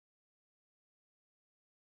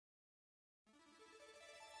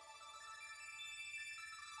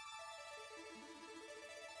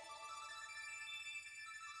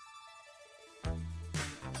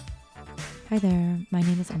Hi there, my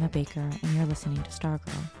name is Emma Baker and you're listening to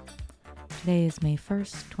Stargirl. Today is May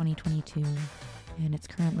 1st, 2022, and it's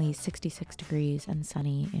currently 66 degrees and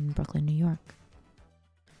sunny in Brooklyn, New York.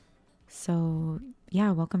 So,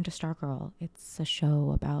 welcome to Stargirl. It's a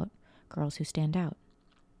show about girls who stand out.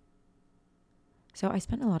 So I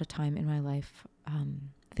spent a lot of time in my life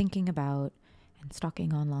thinking about and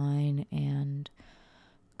stalking online and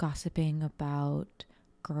gossiping about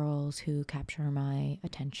girls who capture my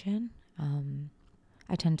attention.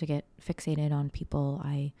 I tend to get fixated on people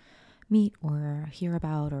I meet or hear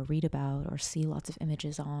about or read about or see lots of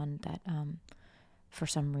images on that for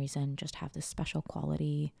some reason just have this special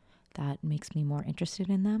quality that makes me more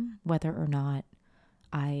interested in them, whether or not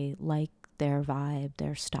I like their vibe,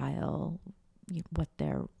 their style, what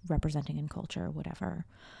they're representing in culture, whatever.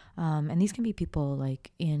 And these can be people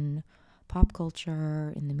like in pop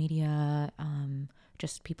culture, in the media,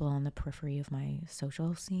 just people on the periphery of my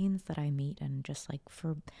social scenes that I meet and just like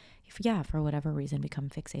for whatever reason become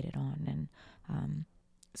fixated on. And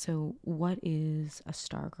so what is a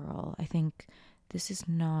Stargirl? I think this is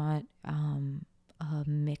not a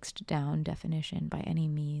mixed down definition by any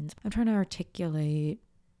means. I'm trying to articulate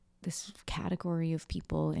this category of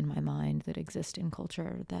people in my mind that exist in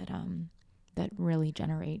culture that really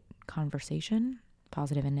generate conversation,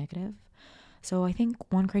 positive and negative. So I think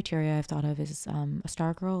one criteria I've thought of is a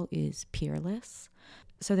Stargirl is peerless.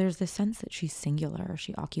 So there's this sense that she's singular.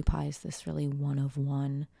 She occupies this really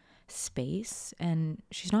one-of-one space, and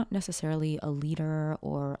she's not necessarily a leader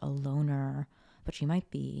or a loner, but she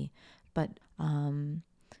might be. But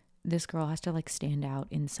this girl has to like stand out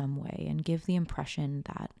in some way and give the impression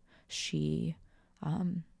that she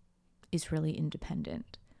is really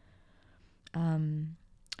independent.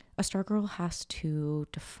 A Stargirl has to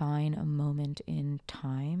define a moment in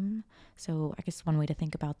time. So I guess one way to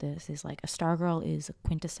think about this is like a Stargirl is a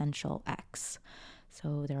quintessential X.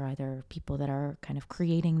 So they're either people that are kind of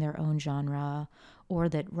creating their own genre or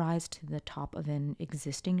that rise to the top of an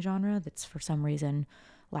existing genre that's for some reason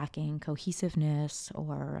lacking cohesiveness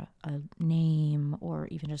or a name or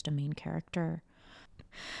even just a main character.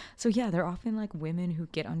 So they're often like women who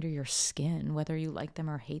get under your skin, whether you like them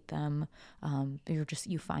or hate them.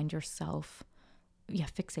 You find yourself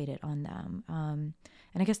fixated on them. And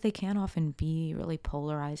I guess they can often be really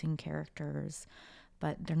polarizing characters,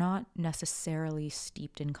 but they're not necessarily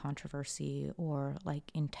steeped in controversy or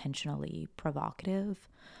like intentionally provocative.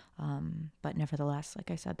 But nevertheless,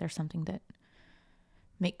 like I said, there's something that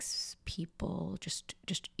makes people just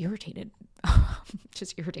irritated,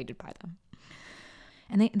 just irritated by them.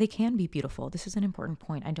 And they can be beautiful. This is an important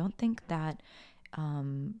point. I don't think that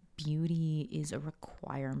beauty is a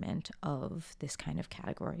requirement of this kind of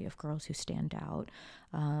category of girls who stand out.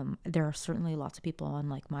 There are certainly lots of people on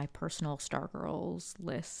like my personal Stargirls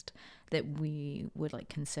list that we would like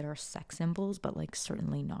consider sex symbols, but like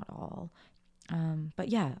certainly not all.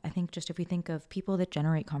 But I think just if we think of people that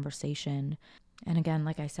generate conversation, and again,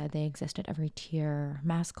 like I said, they exist at every tier,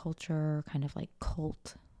 mass culture, kind of like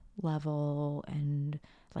cult level, and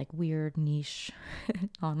like weird niche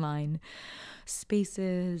online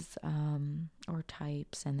spaces or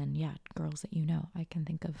types, and then girls that I can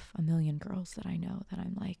think of a million girls that I know that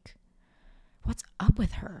I'm like, what's up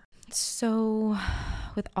with her? So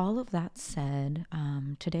with all of that said,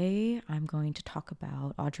 today I'm going to talk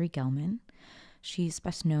about Audrey Gelman. She's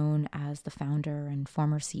best known as the founder and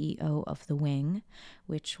former CEO of The Wing,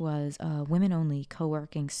 which was a women-only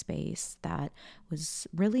co-working space that was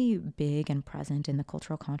really big and present in the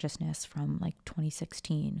cultural consciousness from like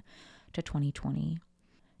 2016 to 2020.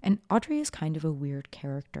 And Audrey is kind of a weird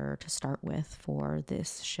character to start with for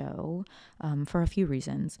this show for a few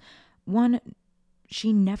reasons. One,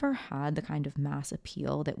 she never had the kind of mass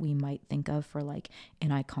appeal that we might think of for like an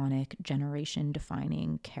iconic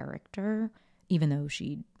generation-defining character, even though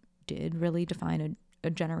she did really define a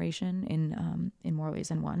generation in more ways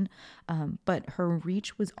than one. But her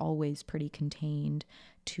reach was always pretty contained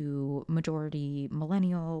to majority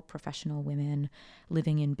millennial professional women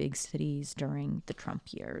living in big cities during the Trump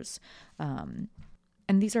years. And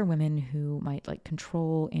these are women who might like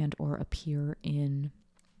control and or appear in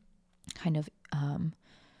kind of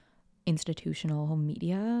institutional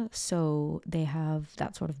media. So they have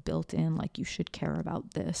that sort of built in, like, you should care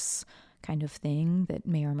about this kind of thing that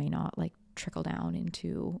may or may not like trickle down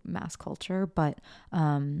into mass culture. But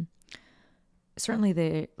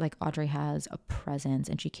certainly Audrey has a presence,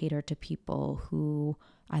 and she catered to people who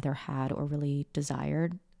either had or really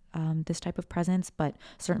desired this type of presence, but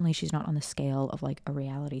certainly she's not on the scale of like a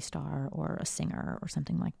reality star or a singer or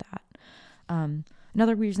something like that.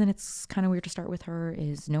 Another reason it's kind of weird to start with her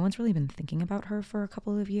is no one's really been thinking about her for a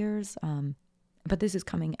couple of years. But this is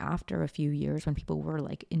coming after a few years when people were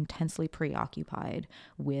like intensely preoccupied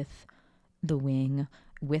with The Wing,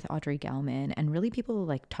 with Audrey Gelman, and really people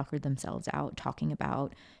like tuckered themselves out talking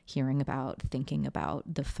about, hearing about, thinking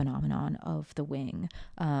about the phenomenon of The Wing.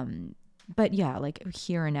 But yeah, like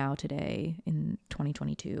here and now today in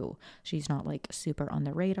 2022, she's not like super on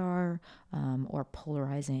the radar or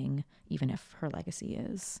polarizing, even if her legacy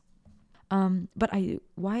is. But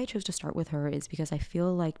why I chose to start with her is because I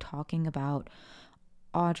feel like talking about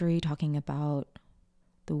Audrey, talking about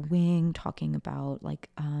The Wing, talking about like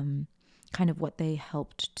kind of what they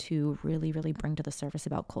helped to really, really bring to the surface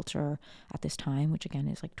about culture at this time, which again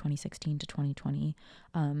is like 2016 to 2020,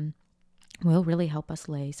 will really help us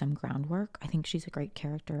lay some groundwork. I think she's a great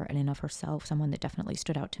character in and of herself, someone that definitely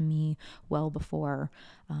stood out to me well before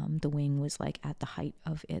The Wing was like at the height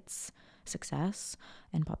of its success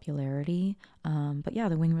and popularity. But yeah,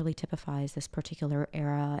 The Wing really typifies this particular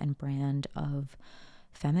era and brand of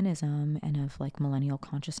feminism and of like millennial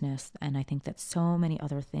consciousness. And I think that so many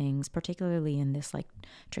other things, particularly in this like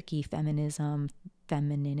tricky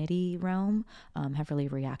femininity realm, have really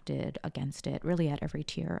reacted against it, really at every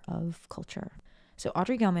tier of culture. So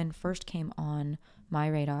Audrey Gelman first came on my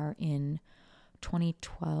radar in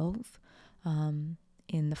 2012,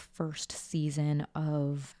 in the first season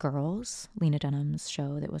of Girls, Lena Dunham's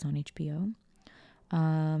show that was on HBO.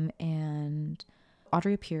 And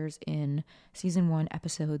Audrey appears in season 1,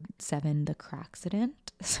 episode 7, The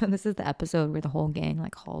Crackcident. So this is the episode where the whole gang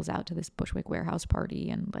like hauls out to this Bushwick warehouse party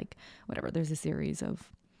and like whatever. There's a series of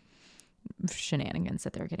shenanigans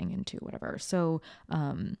that they're getting into, whatever. So,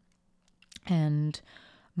 and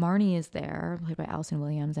Marnie is there, played by Allison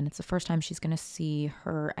Williams, and it's the first time she's going to see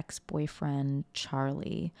her ex-boyfriend,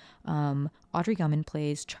 Charlie. Audrey Gelman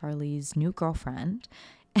plays Charlie's new girlfriend.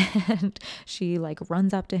 And she like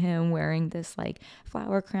runs up to him wearing this like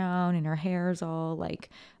flower crown, and her hair's all like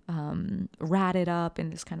ratted up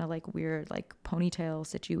in this kind of like weird like ponytail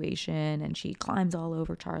situation, and she climbs all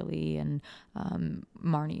over Charlie, and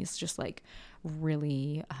Marnie's just like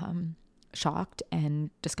really shocked and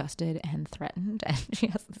disgusted and threatened. And she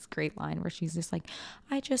has this great line where she's just like,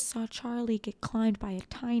 I just saw Charlie get climbed by a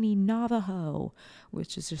tiny Navajo,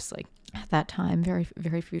 which is just like at that time very,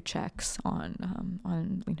 very few checks on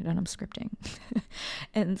Lena Dunham scripting.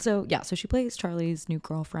 And so yeah, so she plays Charlie's new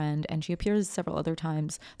girlfriend, and she appears several other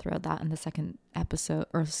times throughout that in the second episode,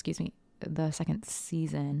 or excuse me, the second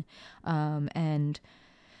season. And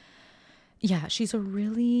yeah, she's a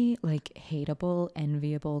really like hateable,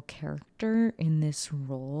 enviable character in this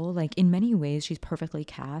role. Like in many ways, she's perfectly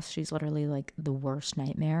cast. She's literally like the worst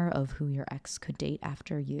nightmare of who your ex could date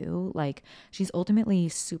after you. Like she's ultimately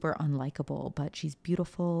super unlikable, but she's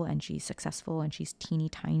beautiful and she's successful and she's teeny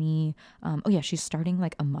tiny. Oh yeah, she's starting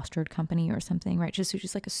like a mustard company or something, right?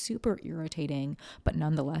 She's like a super irritating, but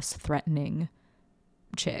nonetheless threatening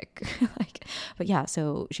chick. Like, but yeah,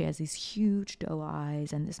 so she has these huge doe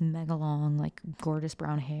eyes and this mega long like gorgeous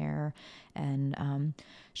brown hair, and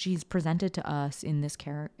she's presented to us in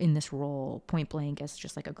this role point blank as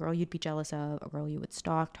just like a girl you'd be jealous of, a girl you would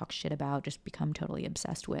stalk, talk shit about, just become totally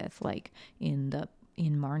obsessed with, like in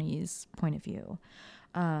Marnie's point of view.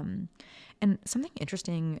 And something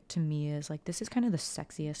interesting to me is like this is kind of the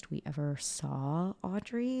sexiest we ever saw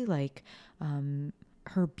Audrey. Like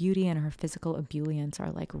her beauty and her physical ebullience are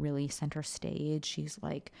like really center stage. She's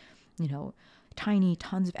like, you know, tiny,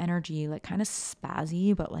 tons of energy, like kind of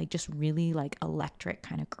spazzy, but like just really like electric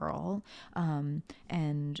kind of girl.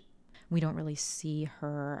 And we don't really see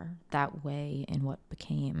her that way in what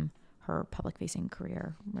became her public facing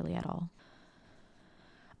career really at all.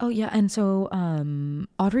 Oh, yeah. And so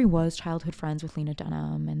Audrey was childhood friends with Lena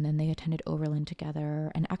Dunham, and then they attended Oberlin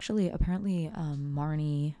together. And actually, apparently,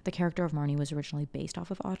 Marnie, the character of Marnie, was originally based off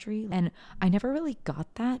of Audrey. And I never really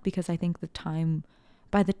got that because I think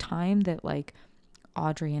by the time that like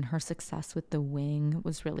Audrey and her success with The Wing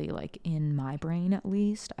was really like in my brain, at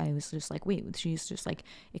least, I was just like, wait, she's just like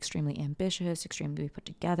extremely ambitious, extremely put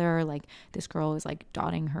together. Like this girl is like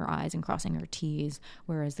dotting her I's and crossing her T's,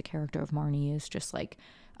 whereas the character of Marnie is just like,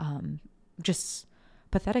 just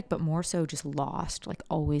pathetic, but more so just lost, like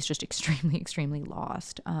always just extremely, extremely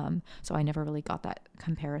lost. So I never really got that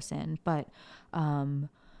comparison, but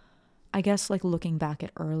I guess like looking back at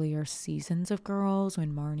earlier seasons of Girls,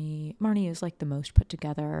 when Marnie is like the most put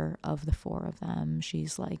together of the four of them.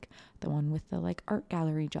 She's like the one with the like art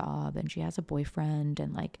gallery job, and she has a boyfriend,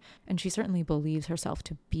 and she certainly believes herself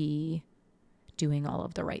to be doing all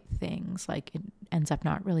of the right things. Like it ends up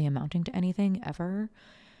not really amounting to anything ever,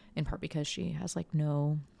 in part because she has like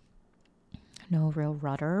no no real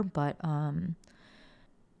rudder, but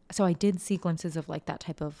so I did see glimpses of like that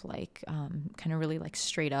type of like kind of really like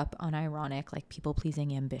straight up unironic like people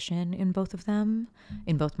pleasing ambition in both of them,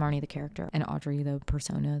 in both Marnie the character and Audrey the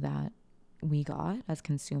persona that we got as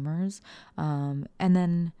consumers.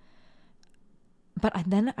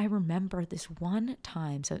 Then I remember this one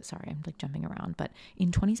time, so sorry, I'm like jumping around, but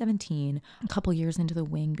in 2017, a couple years into the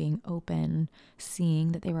wing being open,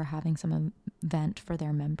 seeing that they were having some event for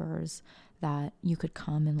their members that you could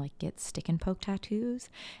come and like get stick and poke tattoos.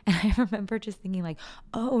 And I remember just thinking like,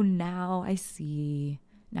 oh, now I see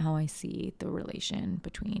the relation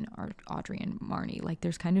between Audrey and Marnie. Like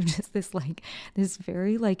there's kind of just this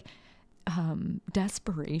very like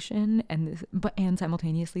desperation and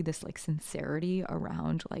simultaneously this like sincerity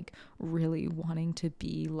around like really wanting to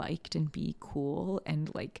be liked and be cool, and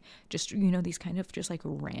like just, you know, these kind of just like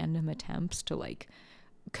random attempts to like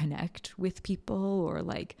connect with people or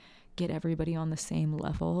like get everybody on the same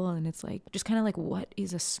level. And it's like just kind of like, what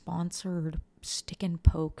is a sponsored stick and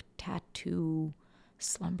poke tattoo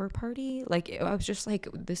slumber party? Like I was just like,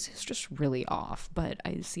 this is just really off, but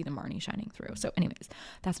I see the Marnie shining through. So anyways,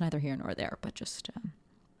 that's neither here nor there, but just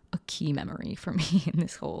a key memory for me in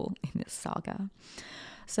this saga.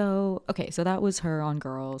 So okay, so that was her on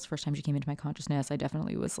Girls. First time she came into my consciousness, I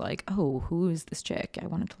definitely was like, oh, who is this chick? I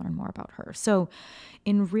wanted to learn more about her. So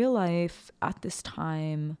in real life at this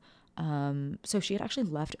time, so she had actually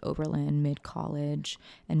left Oberlin mid-college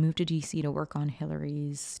and moved to DC to work on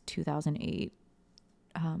Hillary's 2008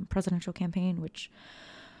 presidential campaign, which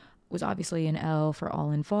was obviously an L for all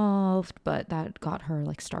involved, but that got her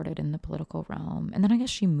like started in the political realm. And then I guess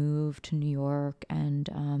she moved to New York,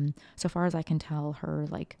 and so far as I can tell, her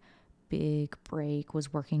like big break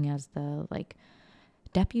was working as the like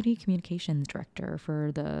deputy communications director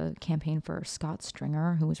for the campaign for Scott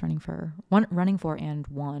Stringer, who was running for and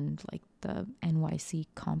won like the NYC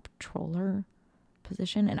comptroller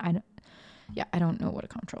position. And I don't know what a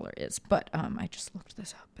comptroller is, but I just looked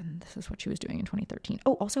this up, and this is what she was doing in 2013.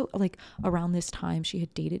 Oh, also, like, around this time, she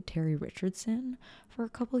had dated Terry Richardson for a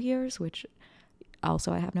couple years, which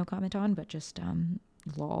also I have no comment on, but just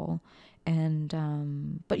lol.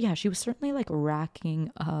 And, but yeah, she was certainly, like,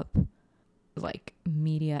 racking up, like,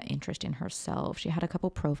 media interest in herself. She had a couple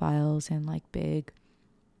profiles in, like, big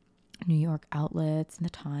New York outlets and the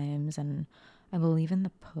Times, and I believe in the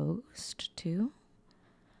Post, too.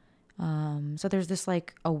 So there's this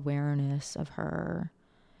like awareness of her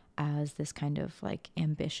as this kind of like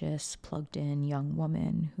ambitious, plugged in young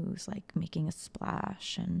woman who's like making a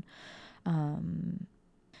splash. And, you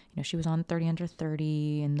know, she was on 30 Under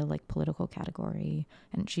 30 in the like political category.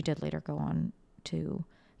 And she did later go on to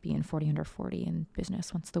be in 40 Under 40 in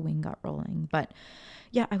business once the wing got rolling. But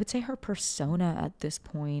yeah, I would say her persona at this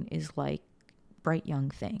point is like bright young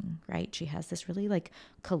thing, right? She has this really like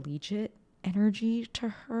collegiate energy to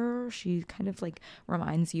her. She kind of like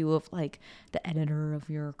reminds you of like the editor of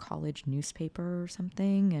your college newspaper or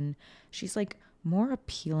something, and she's like more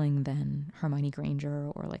appealing than Hermione Granger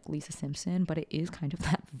or like Lisa Simpson, but it is kind of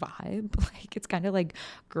that vibe. Like it's kind of like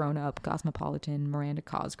grown up cosmopolitan Miranda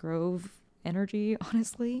Cosgrove energy,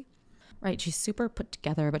 honestly. Right, she's super put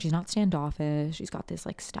together, but she's not standoffish. She's got this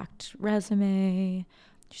like stacked resume.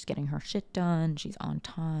 She's getting her shit done. She's on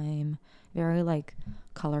time. Very like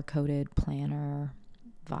color-coded planner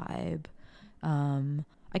vibe.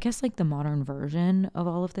 I guess like the modern version of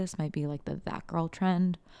all of this might be like the that girl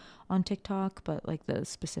trend on TikTok, but like the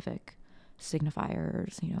specific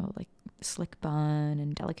signifiers, you know, like slick bun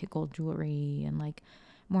and delicate gold jewelry and like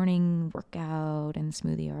morning workout and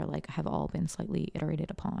smoothie are like have all been slightly iterated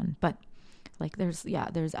upon. But like there's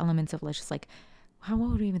elements of just like, how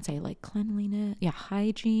would we even say, like cleanliness,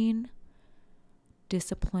 hygiene,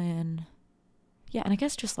 discipline, and I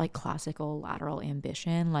guess just like classical lateral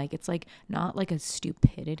ambition. Like it's like not like a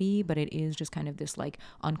stupidity, but it is just kind of this like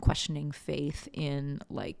unquestioning faith in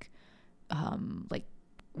like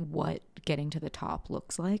what getting to the top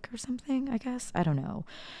looks like or something, I guess. I don't know.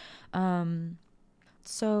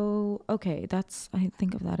 So okay, I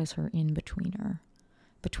think of that as her in-betweener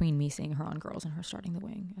between me seeing her on Girls and her starting the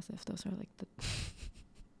wing, as if those are like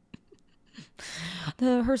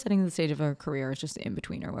her setting the stage of her career is just the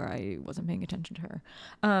in-betweener where I wasn't paying attention to her.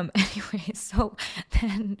 Anyway, so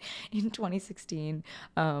then in 2016,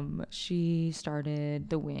 she started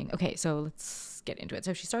the wing. Okay, so let's get into it.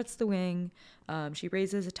 So she starts the wing. She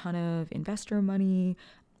raises a ton of investor money.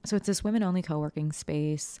 So it's this women-only co-working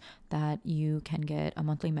space that you can get a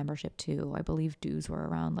monthly membership to. I believe dues were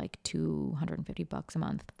around like $250 a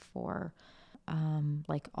month for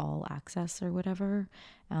like all access or whatever.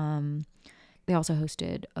 They also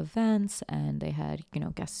hosted events, and they had,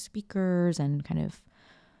 guest speakers and kind of,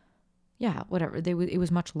 yeah, whatever. It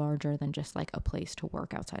was much larger than just like a place to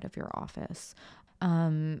work outside of your office.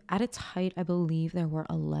 At its height, I believe there were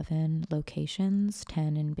 11 locations,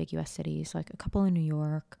 10 in big US cities, like a couple in New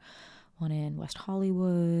York, one in West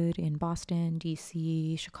Hollywood, in Boston,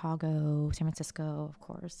 DC, Chicago, San Francisco, of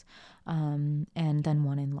course, and then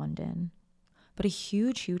one in London. But a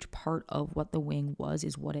huge part of what the wing was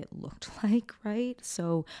is what it looked like, right?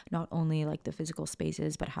 So not only like the physical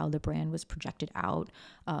spaces, but how the brand was projected out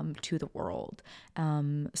to the world.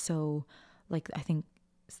 So like I think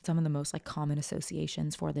some of the most like common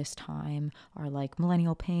associations for this time are like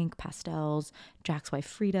millennial pink, pastels, Jack's wife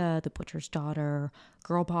Frida, the butcher's daughter,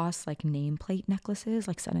 girl boss, like nameplate necklaces.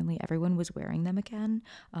 Like suddenly everyone was wearing them again.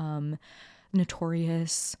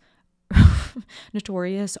 Notorious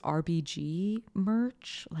RBG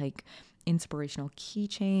merch, like inspirational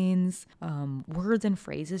keychains, words and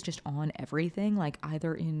phrases just on everything, like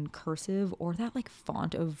either in cursive or that like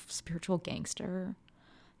font of spiritual gangster.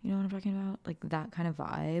 You know what I'm talking about? Like that kind of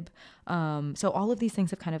vibe. So all of these things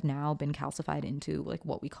have kind of now been calcified into like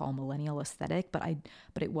what we call millennial aesthetic, but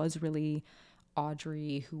it was really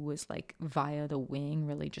Audrey who was like via the wing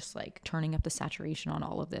really just like turning up the saturation on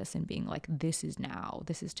all of this and being like, this is now,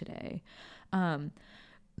 this is today. The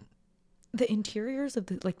interiors of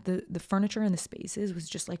the furniture and the spaces was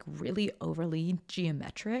just like really overly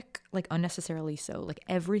geometric, like unnecessarily so. Like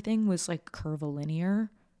everything was like curvilinear.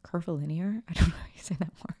 I don't know how you say that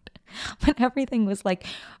word. But everything was like,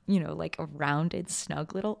 like a rounded,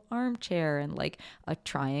 snug little armchair and like a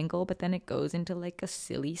triangle, but then it goes into like a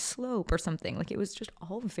silly slope or something. Like it was just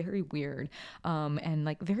all very weird, and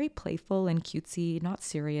like very playful and cutesy, not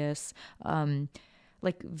serious,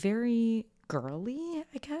 like very girly,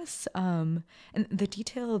 I guess. And the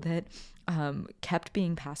detail that kept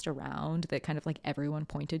being passed around that kind of like everyone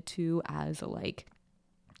pointed to as like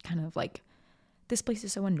kind of like, this place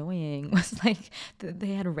is so annoying, was like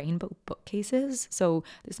they had rainbow bookcases. So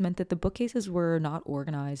this meant that the bookcases were not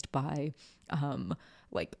organized by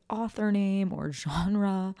like author name or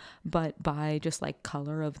genre, but by just like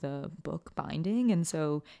color of the book binding. And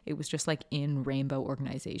so it was just like in rainbow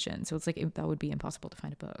organization. So it's like that would be impossible to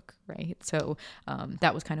find a book, right? So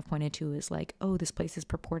that was kind of pointed to as like, oh, this place is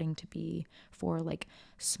purporting to be for like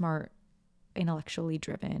smart, intellectually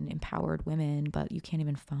driven, empowered women, but you can't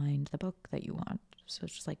even find the book that you want. So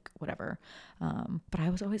it's just like whatever. But I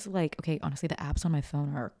was always like, okay, honestly, the apps on my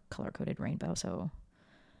phone are color-coded rainbow, so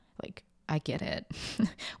like I get it.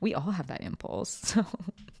 We all have that impulse. So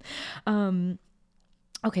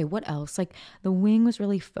okay, what else? Like the wing was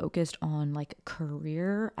really focused on like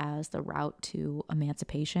career as the route to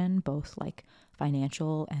emancipation, both like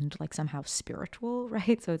financial and like somehow spiritual,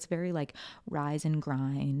 right? So it's very like rise and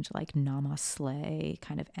grind, like namaste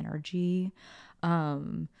kind of energy.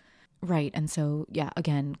 Right. And so, yeah,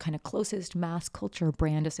 again, kind of closest mass culture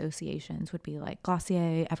brand associations would be like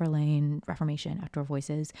Glossier, Everlane, Reformation, Outdoor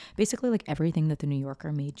Voices, basically like everything that the New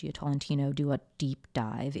Yorker made Gia Tolentino do a deep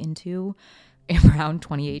dive into around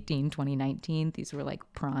 2018, 2019. These were like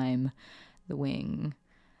prime the wing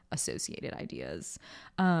associated ideas.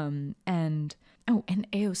 And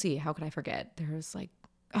AOC, how could I forget? There's like,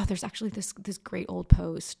 there's actually this great old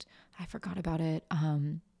post, I forgot about it,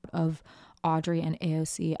 of Audrey and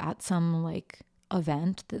AOC at some like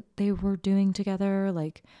event that they were doing together,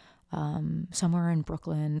 like somewhere in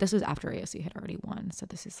Brooklyn. This was after AOC had already won, so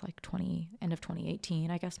this is like end of 2018,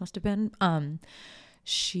 I guess, must have been. And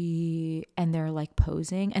they're like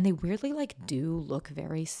posing, and they weirdly like do look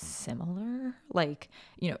very similar, like,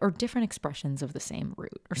 or different expressions of the same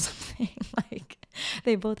root or something. Like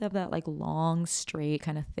they both have that like long, straight,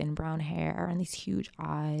 kind of thin brown hair and these huge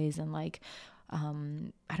eyes and like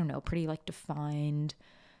I don't know, pretty like defined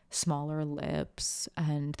smaller lips.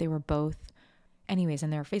 And they were both, anyways,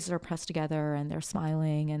 and their faces are pressed together and they're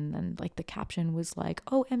smiling. And then like the caption was like,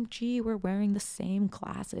 OMG, we're wearing the same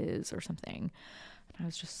glasses or something. And I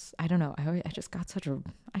was just, I don't know, I just got such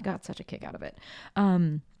a kick out of it.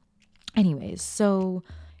 Anyways, so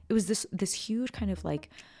it was this huge kind of like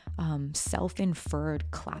self-inferred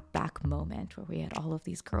clapback moment where we had all of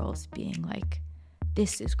these girls being like,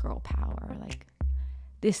 this is girl power. Like,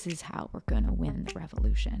 this is how we're going to win the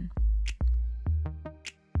revolution.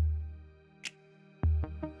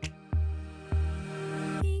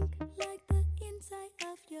 Pink like the inside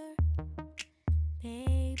of your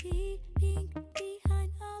baby. Pink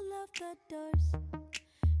behind all of the doors.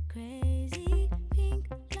 Crazy pink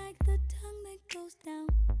like the tongue that goes down.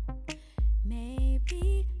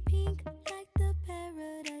 Maybe pink like the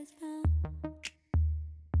paradise found.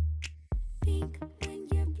 Pink when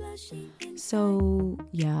you're blind. So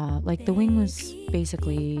yeah, like the wing was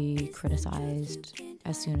basically criticized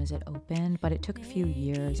as soon as it opened, but it took a few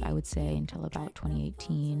years, I would say, until about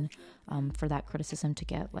 2018, for that criticism to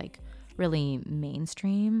get like really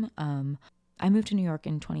mainstream. I moved to New York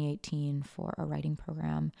in 2018 for a writing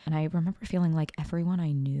program, and I remember feeling like everyone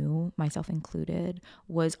I knew, myself included,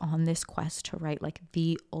 was on this quest to write like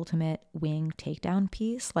the ultimate wing takedown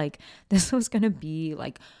piece. Like this was going to be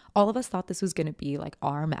like, all of us thought this was going to be like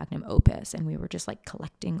our magnum opus, and we were just like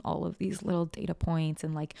collecting all of these little data points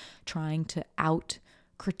and like trying to out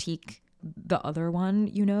critique the other one,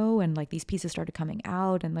 you know, and like these pieces started coming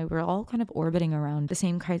out and they were all kind of orbiting around the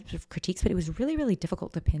same kinds of critiques, but it was really, really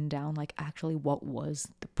difficult to pin down like actually what was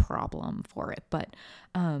the problem for it. But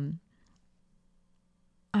I'm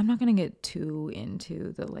not going to get too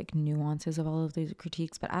into the like nuances of all of these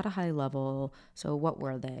critiques, but at a high level, so what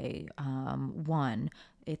were they? One,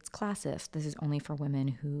 it's classist. This is only for women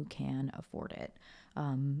who can afford it.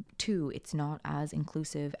 Two, it's not as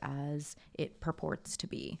inclusive as it purports to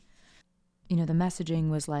be. You know, the messaging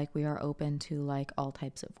was like, we are open to like all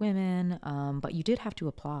types of women, but you did have to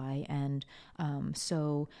apply. And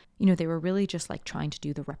so, you know, they were really just like trying to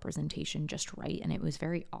do the representation just right. And it was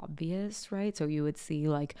very obvious, right? So you would see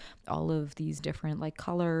like all of these different like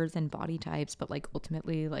colors and body types, but like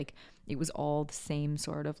ultimately like it was all the same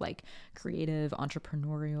sort of like creative,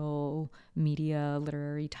 entrepreneurial, media,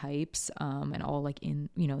 literary types, and all like in,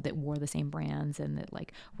 you know, that wore the same brands and that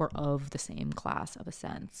like were of the same class of a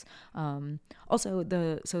sense. Also,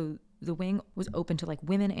 the wing was open to like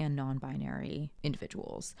women and non-binary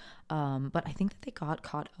individuals, but I think that they got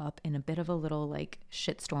caught up in a bit of a little like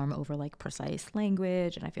shitstorm over like precise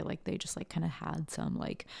language, and I feel like they just like kind of had some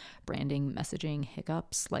like branding messaging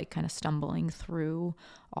hiccups, like kind of stumbling through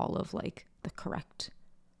all of like the correct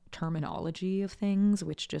terminology of things,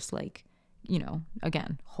 which just like, you know,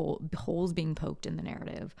 again, holes being poked in the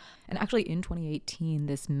narrative. And actually in 2018,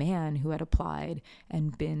 this man who had applied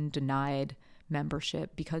and been denied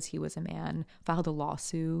membership because he was a man filed a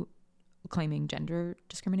lawsuit claiming gender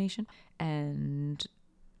discrimination, and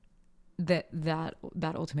that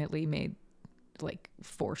ultimately made like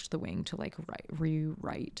forced the wing to like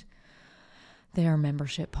rewrite their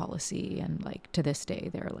membership policy, and like to this day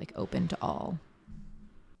they're like open to all.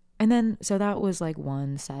 And then, so that was like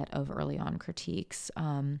one set of early on critiques.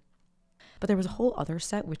 But there was a whole other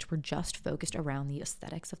set which were just focused around the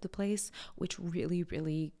aesthetics of the place, which really,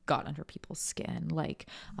 really got under people's skin. Like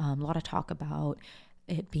a lot of talk about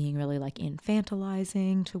it being really like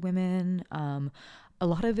infantilizing to women. A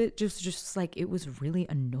lot of it just like, it was really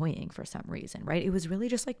annoying for some reason, right? It was really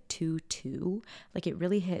just like too, like it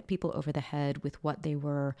really hit people over the head with what they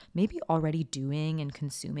were maybe already doing and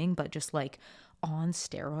consuming, but just like on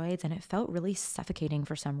steroids. And it felt really suffocating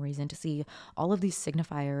for some reason to see all of these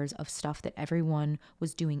signifiers of stuff that everyone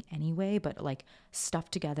was doing anyway, but like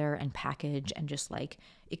stuffed together and packaged and just like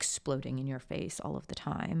exploding in your face all of the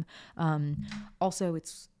time. Also,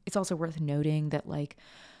 it's also worth noting that like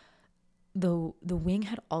the wing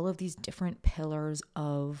had all of these different pillars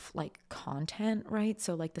of like content, right?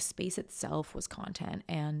 So like the space itself was content,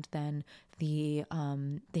 and then they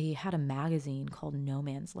had a magazine called No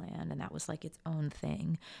Man's Land, and that was like its own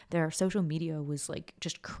thing. Their social media was like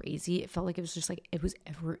just crazy. It felt like it was just like it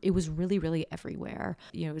was really, really everywhere.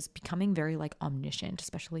 You know, it was becoming very like omniscient,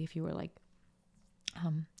 especially if you were like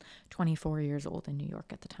 24 years old in New York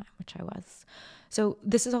at the time, which I was. So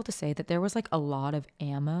this is all to say that there was like a lot of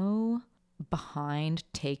ammo behind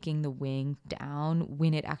taking the wing down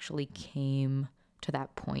when it actually came to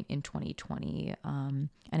that point in 2020. And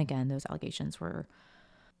again, those allegations were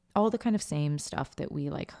all the kind of same stuff that we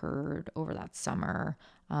like heard over that summer.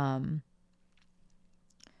 Right.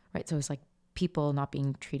 So it's like people not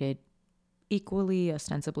being treated equally,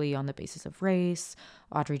 ostensibly on the basis of race,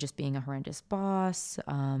 Audrey just being a horrendous boss.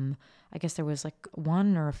 I guess there was like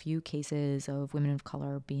one or a few cases of women of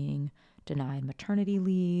color being denied maternity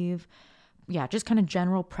leave. Yeah, just kind of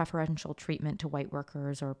general preferential treatment to white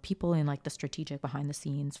workers or people in like the strategic behind the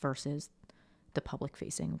scenes versus the public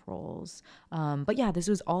facing roles. But yeah, this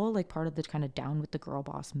was all like part of the kind of down with the girl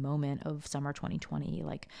boss moment of summer 2020,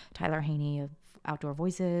 like Tyler Haney of Outdoor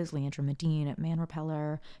Voices, Leandra Medine at Man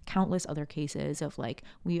Repeller, countless other cases of like,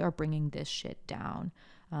 we are bringing this shit down.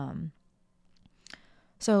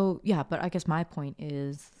 So yeah, but I guess my point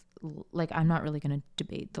is like, I'm not really going to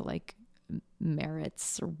debate the like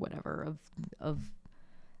merits or whatever of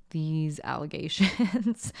these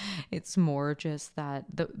allegations. It's more just that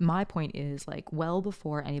my point is like, well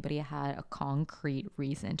before anybody had a concrete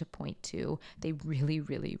reason to point to, they really,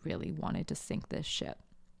 really, really wanted to sink this ship.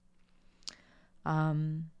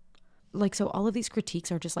 like, so all of these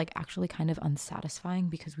critiques are just like actually kind of unsatisfying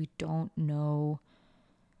because we don't know,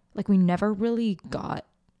 like, we never really got,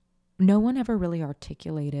 no one ever really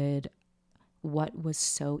articulated what was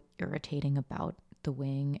so irritating about the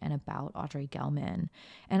wing and about Audrey Gelman.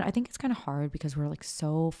 And I think it's kind of hard because we're like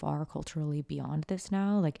so far culturally beyond this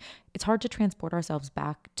now. Like, it's hard to transport ourselves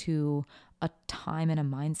back to a time and a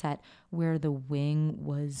mindset where the wing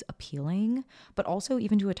was appealing, but also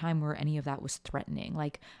even to a time where any of that was threatening.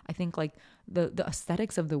 Like, I think like the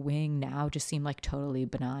aesthetics of the wing now just seem like totally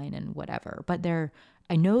benign and whatever. But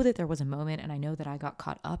I know that there was a moment, and I know that I got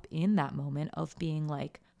caught up in that moment of being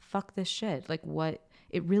like, fuck this shit. Like, what,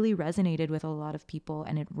 it really resonated with a lot of people,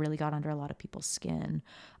 and it really got under a lot of people's skin.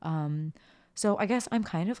 So I guess I'm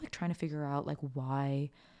kind of like trying to figure out like why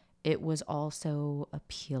it was all so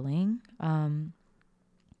appealing. One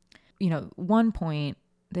point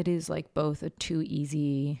that is like both a too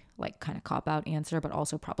easy, like kind of cop out answer, but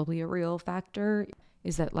also probably a real factor,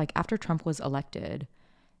 is that like after Trump was elected,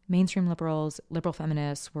 mainstream liberals, liberal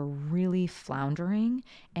feminists were really floundering,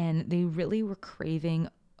 and they really were craving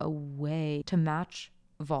a way to match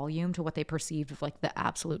volume to what they perceived of like the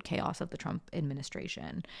absolute chaos of the Trump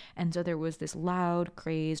administration. And so there was this loud,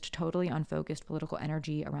 crazed, totally unfocused political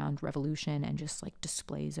energy around revolution and just like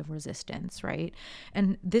displays of resistance, right?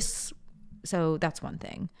 And so that's one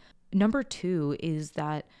thing. Number two is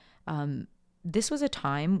that this was a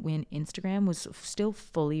time when Instagram was still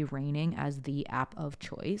fully reigning as the app of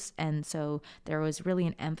choice. And so there was really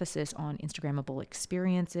an emphasis on Instagrammable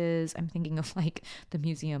experiences. I'm thinking of like the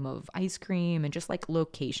Museum of Ice Cream and just like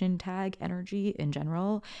location tag energy in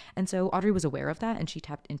general. And so Audrey was aware of that, and she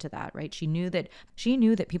tapped into that, right? She knew that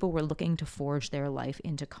people were looking to forge their life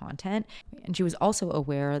into content. And she was also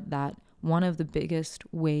aware that one of the biggest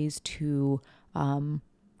ways to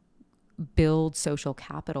build social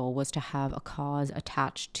capital was to have a cause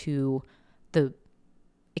attached to the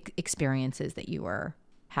experiences that you were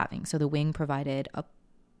having. So the wing provided a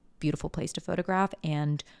beautiful place to photograph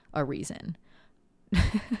and a reason.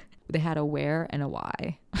 They had a where and a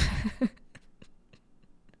why.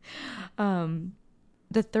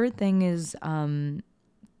 The third thing is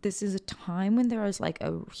this is a time when there was like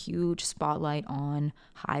a huge spotlight on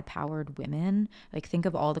high-powered women. Like, think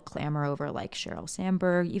of all the clamor over like Sheryl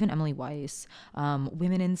Sandberg, even Emily Weiss,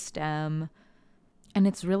 women in STEM. And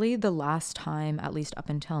it's really the last time, at least up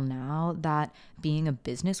until now, that being a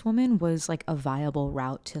businesswoman was like a viable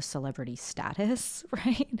route to celebrity status,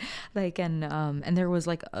 right? Like, and there was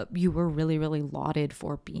like you were really, really lauded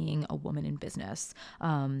for being a woman in business.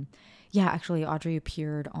 Actually, Audrey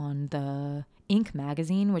appeared on the Inc.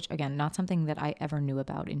 magazine, which again, not something that I ever knew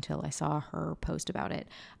about until I saw her post about it.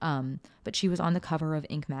 But she was on the cover of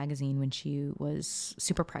Inc. magazine when she was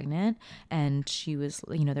super pregnant, and she was,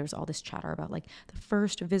 there was all this chatter about like the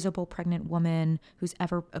first visible pregnant woman who's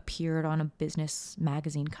ever appeared on a business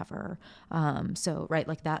magazine cover. So right,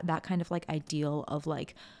 like that kind of like ideal of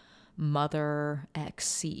like mother ex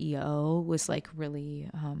CEO was like really,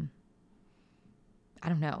 I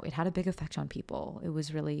don't know, it had a big effect on people. It was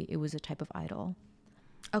a type of idol.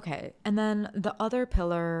 Okay, and then the other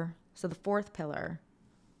pillar, so the fourth pillar,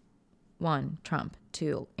 1, Trump,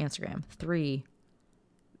 2, Instagram, 3,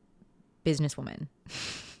 businesswoman.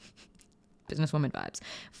 Businesswoman vibes.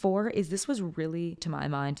 4 is this was really, to my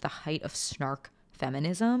mind, the height of snark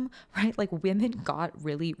feminism, right? Like, women got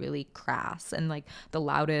really, really crass, and like the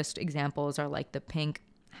loudest examples are like the pink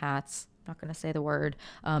hats, not going to say the word,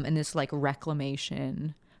 and this like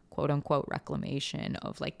reclamation, quote unquote reclamation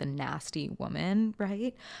of like the nasty woman,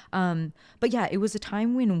 right? But yeah, it was a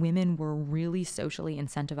time when women were really socially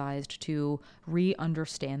incentivized to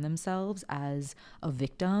re-understand themselves as a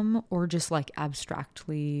victim or just like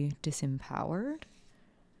abstractly disempowered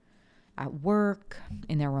at work,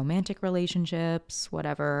 in their romantic relationships,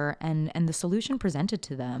 whatever. And the solution presented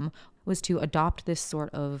to them was to adopt this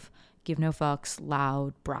sort of give no fucks,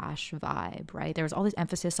 loud, brash vibe, right? There was all this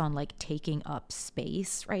emphasis on like taking up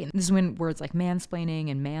space, right? And this is when words like mansplaining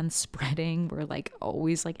and manspreading were like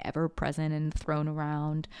always like ever present and thrown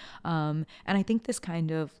around. And I think this kind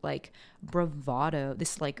of like bravado,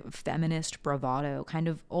 this like feminist bravado kind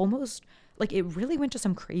of almost like it really went to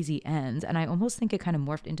some crazy ends. And I almost think it kind of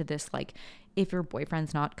morphed into this like, if your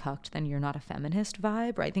boyfriend's not cucked, then you're not a feminist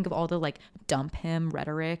vibe, right? Think of all the like dump him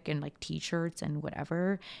rhetoric and like t-shirts and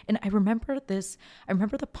whatever. And I remember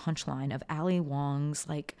the punchline of Ali Wong's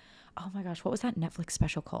like, oh my gosh, what was that Netflix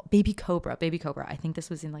special called? Baby Cobra. I think this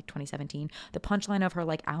was in like 2017. The punchline of her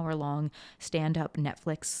like hour-long stand-up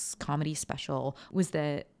Netflix comedy special was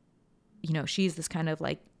that you know, she's this kind of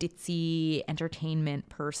like ditzy entertainment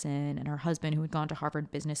person, and her husband, who had gone to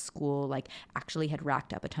Harvard Business School, like actually had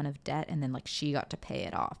racked up a ton of debt, and then like she got to pay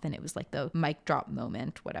it off, and it was like the mic drop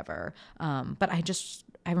moment, whatever. But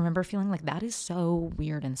I remember feeling like that is so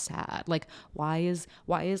weird and sad. Like, why is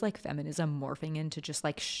like feminism morphing into just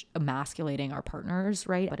like emasculating our partners,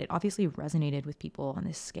 right? But it obviously resonated with people on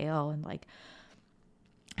this scale, and like,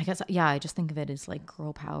 I guess, yeah, I just think of it as like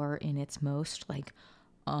girl power in its most like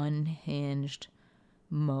unhinged,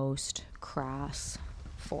 most crass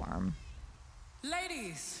form.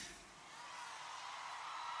 Ladies,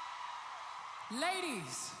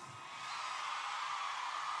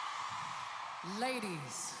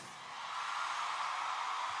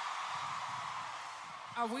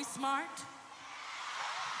 are we smart?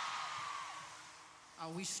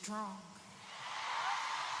 Are we strong?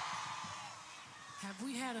 Have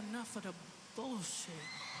we had enough of the bullshit?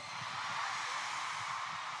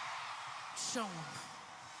 Show 'em.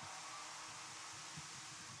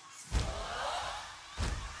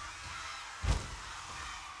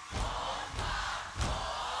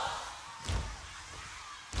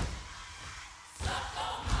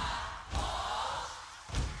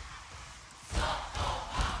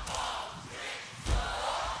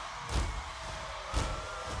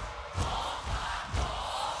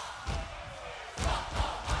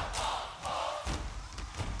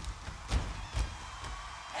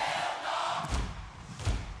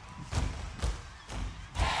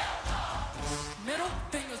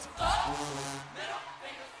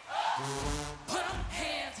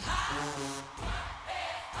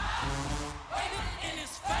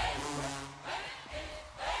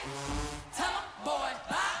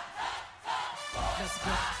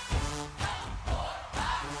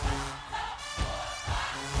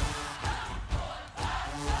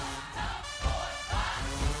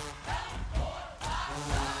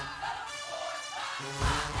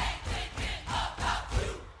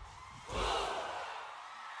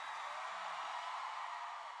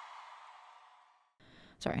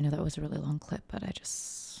 Sorry, I know that was a really long clip, but I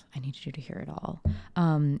needed you to hear it all.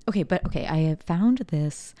 Okay, I have found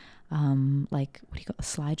this, like, what do you call a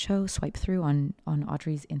slideshow swipe through on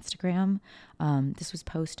Audrey's Instagram. This was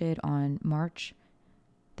posted in March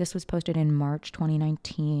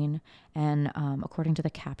 2019. And, according to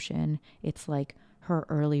the caption, it's like her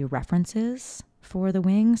early references for the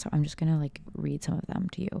wing. So I'm just going to like read some of them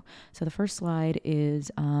to you. So the first slide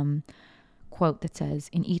is, quote that says,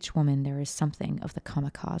 "In each woman there is something of the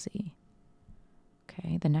kamikaze."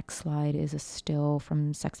 Okay, the next slide is a still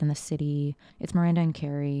from Sex and the City. It's Miranda and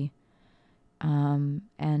Carrie.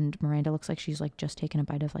 And Miranda looks like she's like just taken a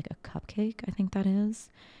bite of like a cupcake, I think that is.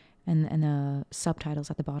 And the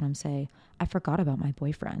subtitles at the bottom say, "I forgot about my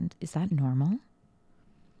boyfriend. Is that normal?"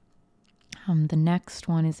 The next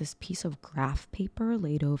one is this piece of graph paper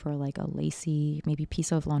laid over like a lacy, maybe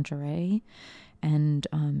piece of lingerie. And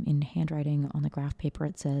in handwriting on the graph paper,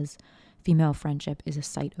 it says, "Female friendship is a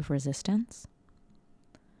site of resistance."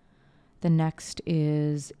 The next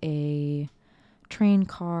is a train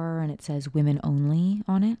car, and it says "women only"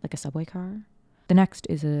 on it, like a subway car. The next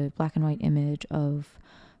is a black and white image of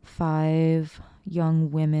 5 young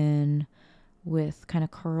women with kind of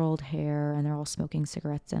curled hair, and they're all smoking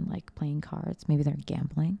cigarettes and like playing cards. Maybe they're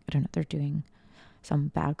gambling. I don't know. They're doing some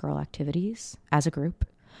bad girl activities as a group.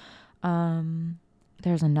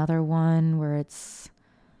 There's another one where it's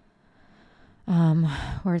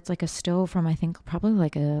like a still from, I think, probably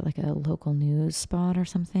like a local news spot or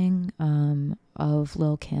something, of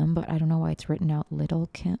Lil Kim, but I don't know why it's written out Little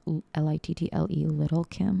Kim, Little, Little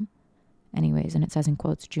Kim. Anyways, and it says in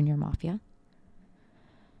quotes, "Junior Mafia."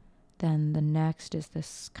 Then the next is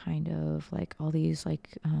this kind of like all these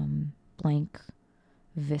like blank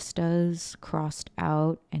vistas crossed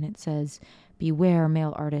out, and it says, "Beware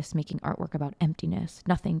male artists making artwork about emptiness.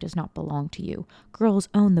 Nothing does not belong to you. Girls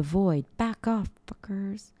own the void. Back off,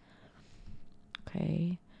 fuckers."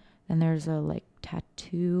 Okay. Then there's a like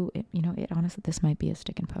tattoo. It honestly, this might be a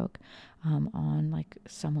stick and poke on like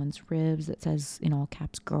someone's ribs that says in all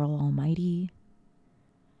caps, "Girl Almighty."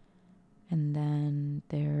 And then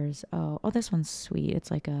there's, this one's sweet.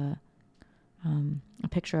 It's like a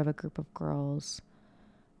picture of a group of girls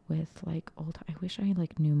with like I wish I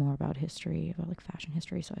like knew more about like fashion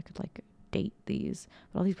history, so I could like date these.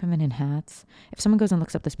 But all these women in hats. If someone goes and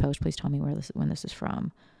looks up this post, please tell me when this is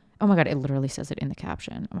from. Oh my God, it literally says it in the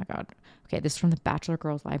caption. Oh my God. Okay, this is from the Bachelor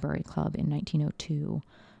Girls Library Club in 1902.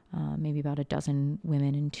 Maybe about a dozen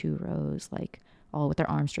women in 2 rows, like all with their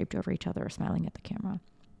arms draped over each other, smiling at the camera.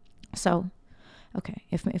 So, okay,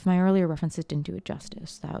 if my earlier references didn't do it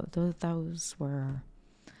justice, those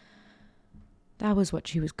That was what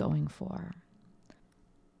she was going for.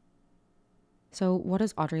 So what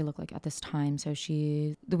does Audrey look like at this time? So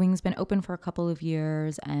the wing's been open for a couple of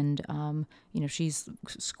years, and she's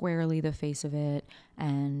squarely the face of it,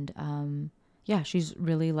 and she's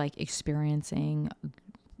really like experiencing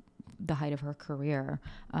the height of her career,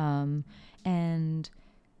 and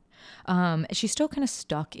she's still kind of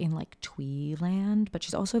stuck in like twee land, but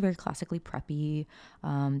she's also very classically preppy.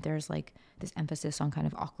 There's like this emphasis on kind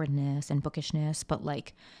of awkwardness and bookishness, but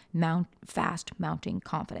like fast mounting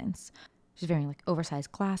confidence. She's wearing like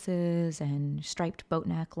oversized glasses and striped boat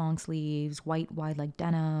neck, long sleeves, white wide leg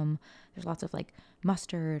denim. There's lots of like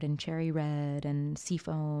mustard and cherry red and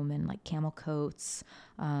seafoam and like camel coats.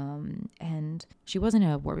 And she was in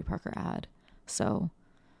a Warby Parker ad. So,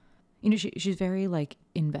 she's very like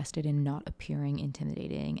invested in not appearing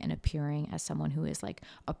intimidating and appearing as someone who is like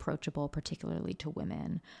approachable, particularly to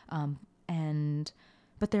women.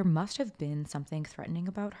 But there must have been something threatening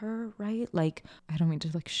about her, right? Like, I don't mean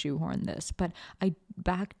to like shoehorn this, but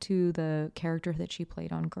back to the character that she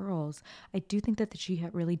played on Girls, I do think that she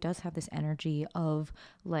really does have this energy of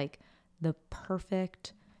like the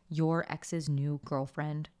perfect your ex's new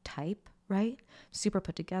girlfriend type, right? Super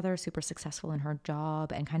put together, super successful in her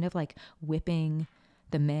job, and kind of like whipping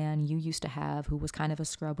the man you used to have who was kind of a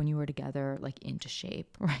scrub when you were together, like into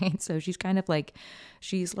shape, right? So she's kind of like,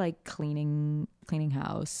 she's like cleaning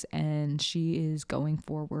house, and she is going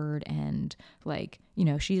forward, and like,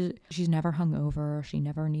 she's never hungover. She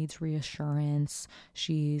never needs reassurance.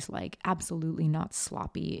 She's like absolutely not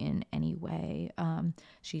sloppy in any way.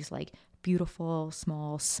 She's like beautiful,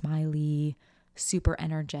 small, smiley, super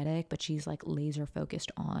energetic, but she's like laser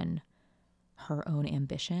focused on her own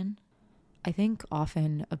ambition. I think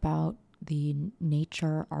often about the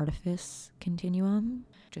nature artifice continuum,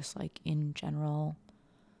 just like in general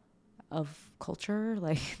of culture.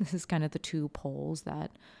 Like, this is kind of the two poles that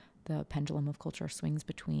the pendulum of culture swings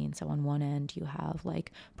between. So on one end, you have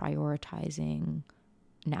like prioritizing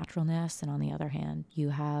naturalness, and on the other hand, you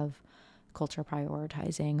have culture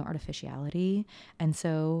prioritizing artificiality. And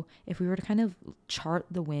so if we were to kind of chart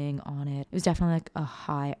the wing on it, it was definitely like a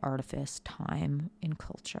high artifice time in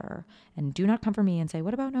culture. And do not come for me and say,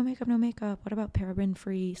 what about no makeup? What about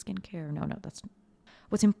paraben-free skincare? No, that's...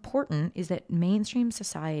 What's important is that mainstream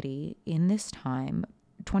society in this time,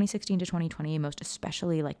 2016 to 2020, most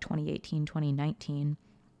especially like 2018, 2019,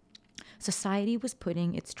 society was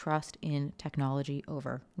putting its trust in technology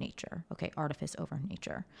over nature. Okay, artifice over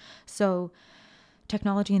nature. So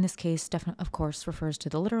technology in this case definitely, of course, refers to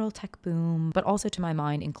the literal tech boom, but also to my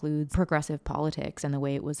mind includes progressive politics and the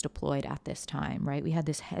way it was deployed at this time, right? We had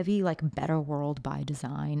this heavy, like, better world by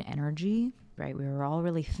design energy, right? We were all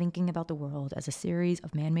really thinking about the world as a series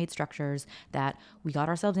of man-made structures that we got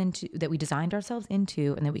ourselves into, that we designed ourselves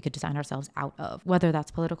into, and that we could design ourselves out of, whether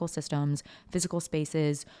that's political systems, physical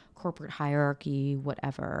spaces, corporate hierarchy,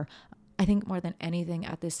 whatever. I think more than anything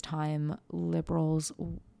at this time, liberals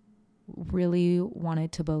really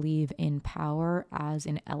wanted to believe in power as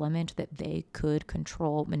an element that they could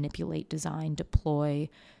control, manipulate, design, deploy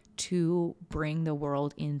to bring the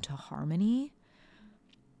world into harmony,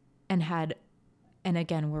 and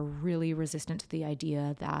again, we're really resistant to the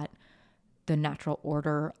idea that the natural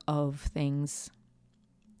order of things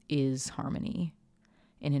is harmony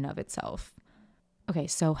in and of itself. Okay,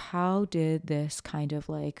 so how did this kind of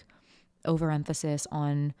like overemphasis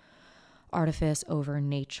on artifice over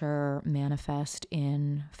nature manifest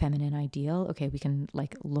in feminine ideal? Okay, we can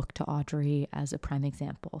like look to Audrey as a prime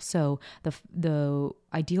example. So the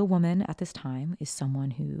ideal woman at this time is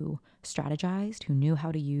someone who strategized, who knew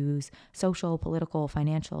how to use social, political,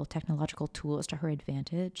 financial, technological tools to her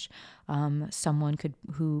advantage. Someone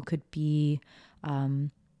who could be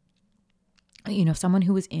someone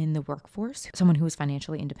who was in the workforce, someone who was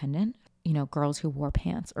financially independent, girls who wore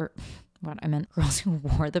pants, or what I meant, girls who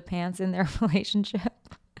wore the pants in their relationship,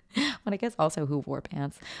 but I guess also who wore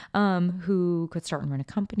pants, who could start and run a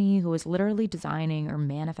company, who was literally designing or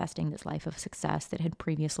manifesting this life of success that had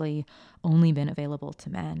previously only been available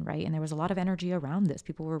to men, right? And there was a lot of energy around this.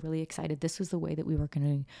 People were really excited. This was the way that we were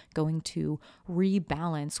going to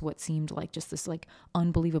rebalance what seemed like just this like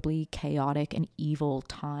unbelievably chaotic and evil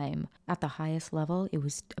time. At the highest level, it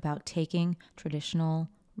was about taking traditional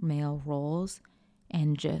male roles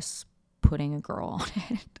and just putting a girl on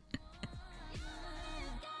it.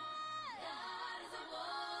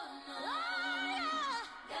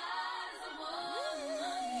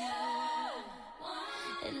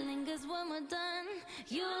 It lingers when we're done.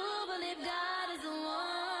 You believe God is a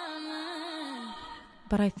woman.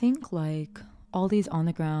 But I think like all these on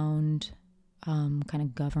the ground kind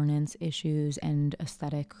of governance issues and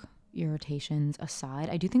aesthetic irritations aside,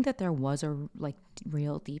 I do think that there was a like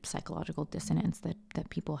real deep psychological dissonance that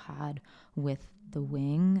people had with the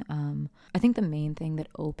wing. I think the main thing that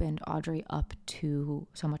opened Audrey up to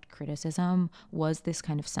so much criticism was this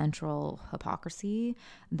kind of central hypocrisy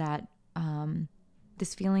that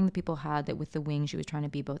this feeling that people had that with the wing she was trying to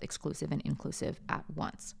be both exclusive and inclusive at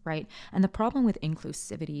once, right? And the problem with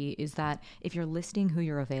inclusivity is that if you're listing who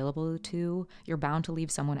you're available to, you're bound to leave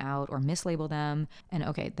someone out or mislabel them, and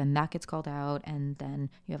okay, then that gets called out, and then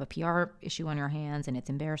you have a PR issue on your hands and it's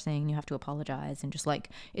embarrassing, you have to apologize, and just like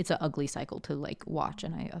it's an ugly cycle to like watch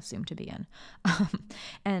and I assume to be in.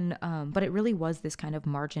 But it really was this kind of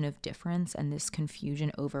margin of difference and this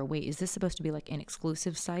confusion over, wait, is this supposed to be like an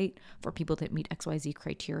exclusive site for people that meet XYZ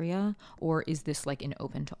criteria, or is this like an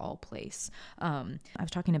open to all place? I was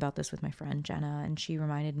talking about this with my friend Jenna, and she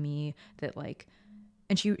reminded me that like,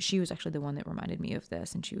 and she was actually the one that reminded me of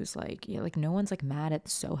this, and she was like, yeah, like no one's like mad at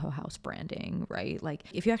Soho House branding, right? Like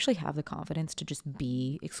if you actually have the confidence to just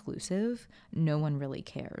be exclusive, no one really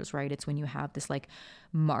cares, right? It's when you have this like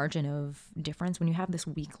margin of difference, when you have this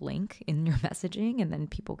weak link in your messaging, and then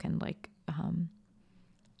people can like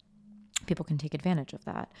people can take advantage of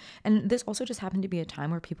that. And this also just happened to be a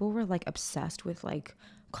time where people were like obsessed with like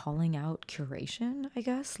calling out curation, I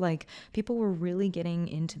guess. Like people were really getting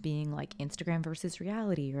into being like Instagram versus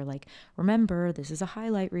reality, or like, remember, this is a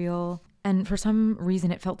highlight reel. And for some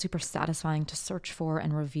reason, it felt super satisfying to search for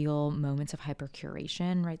and reveal moments of hyper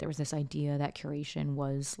curation, right? There was this idea that curation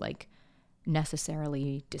was like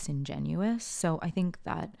necessarily disingenuous. So I think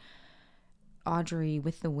that Audrey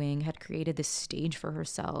with the wing had created this stage for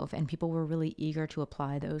herself, and people were really eager to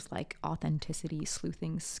apply those like authenticity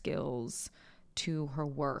sleuthing skills to her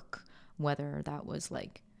work, whether that was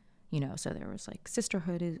like, you know, so there was like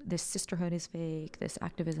sisterhood is fake, this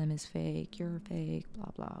activism is fake, you're fake,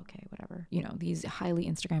 blah blah, okay, whatever, you know, these highly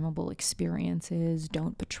Instagrammable experiences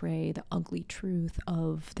don't betray the ugly truth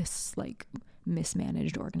of this like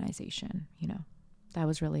mismanaged organization. You know, that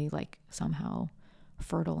was really like somehow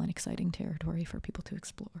fertile and exciting territory for people to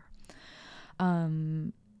explore.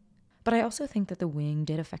 But I also think that the wing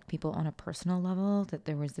did affect people on a personal level, that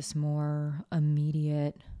there was this more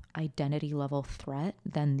immediate identity level threat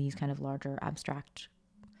than these kind of larger abstract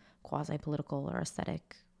quasi-political or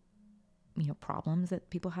aesthetic, you know, problems that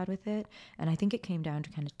people had with it. And I think it came down to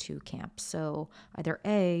kind of two camps. So either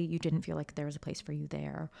A, you didn't feel like there was a place for you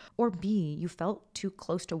there, or B, you felt too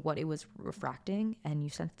close to what it was refracting and you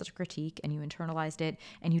sensed the critique and you internalized it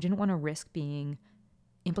and you didn't want to risk being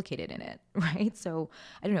implicated in it, right? So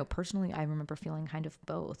I don't know, personally, I remember feeling kind of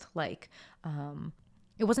both. Like,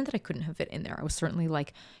 it wasn't that I couldn't have fit in there. I was certainly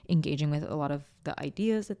like engaging with a lot of the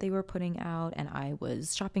ideas that they were putting out, and I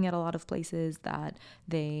was shopping at a lot of places that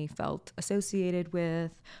they felt associated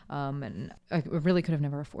with, and I really could have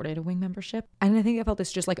never afforded a wing membership. And I think I felt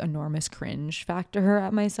this just like enormous cringe factor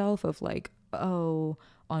at myself of like, oh,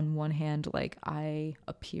 on one hand, like I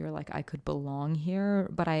appear like I could belong here,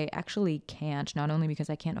 but I actually can't, not only because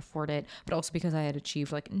I can't afford it, but also because I had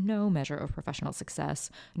achieved like no measure of professional success,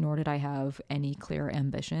 nor did I have any clear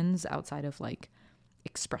ambitions outside of like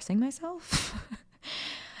expressing myself.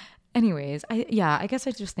 Anyways, I guess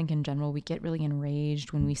I just think in general, we get really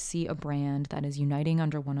enraged when we see a brand that is uniting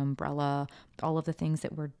under one umbrella, all of the things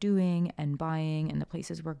that we're doing and buying and the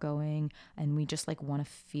places we're going, and we just like want to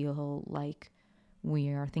feel like we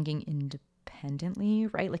are thinking independently,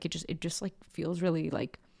 right? Like it just like feels really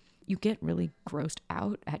like you get really grossed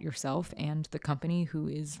out at yourself and the company who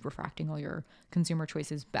is refracting all your consumer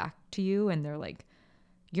choices back to you, and they're like,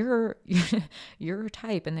 you're a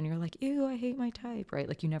type, and then you're like, ew, I hate my type, right?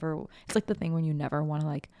 Like you never, it's like the thing when you never want to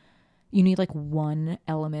like, you need like one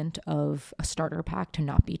element of a starter pack to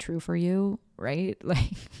not be true for you, right?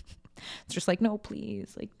 Like it's just like, no,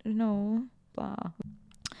 please, like no, blah,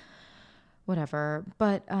 whatever.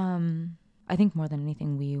 But I think more than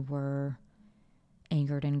anything, we were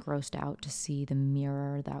angered and grossed out to see the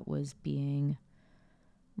mirror that was being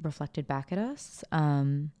reflected back at us.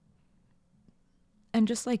 And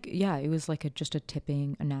just like, yeah, it was like a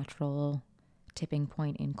natural tipping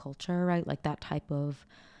point in culture, right? Like that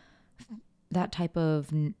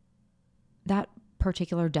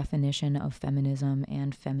particular definition of feminism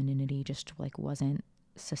and femininity just like wasn't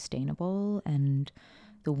sustainable, and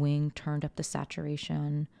the wing turned up the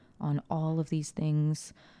saturation on all of these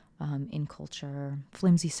things in culture,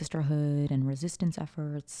 flimsy sisterhood and resistance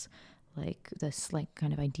efforts, like this like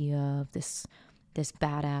kind of idea of this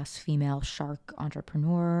badass female shark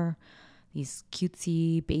entrepreneur, these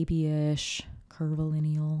cutesy, babyish,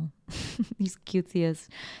 curvilineal, these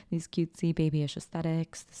cutesy, babyish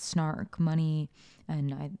aesthetics, snark, money,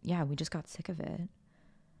 and we just got sick of it.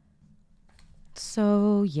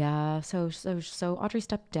 So yeah, so Audrey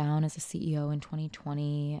stepped down as a CEO in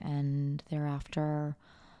 2020, and thereafter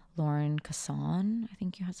Lauren Kassan, I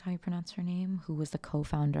think that's how you pronounce her name, who was the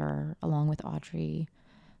co-founder along with Audrey,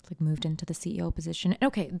 like moved into the CEO position. And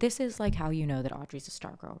okay, this is like how you know that Audrey's a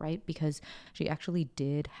star girl, right? Because she actually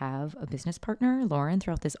did have a business partner, Lauren,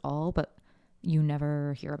 throughout this all, but you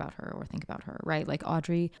never hear about her or think about her, right? Like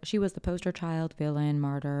Audrey, she was the poster child, villain,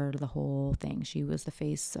 martyr, the whole thing. She was the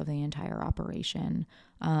face of the entire operation.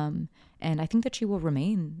 And I think that she will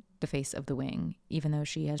remain the face of the wing, even though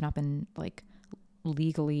she has not been like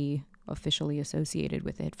legally officially associated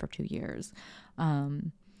with it for 2 years.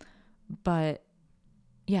 But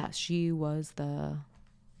yeah, she was the,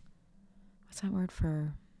 what's that word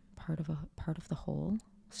for part of the whole,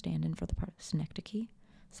 stand in for the part of synecdoche.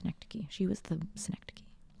 She was the synecdoche.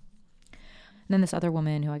 And then this other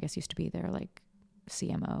woman who I guess used to be their like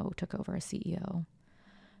CMO took over as CEO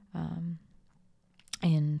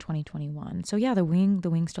in 2021. So yeah, the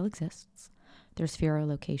wing still exists. There's fewer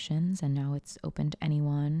locations, and now it's open to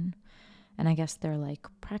anyone. And I guess their like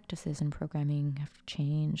practices and programming have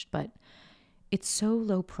changed, but it's so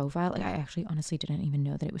low profile. Like I actually honestly didn't even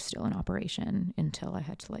know that it was still in operation until I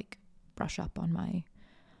had to like brush up on my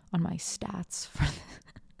stats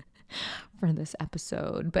for this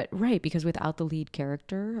episode. But right, because without the lead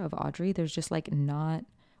character of Audrey, there's just like not,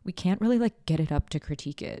 we can't really like get it up to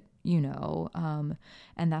critique it, you know?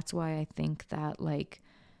 And that's why I think that like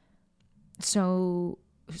so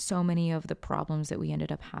many of the problems that we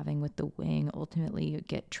ended up having with the wing ultimately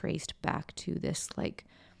get traced back to this like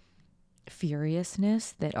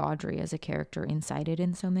furiousness that Audrey as a character incited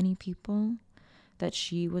in so many people, that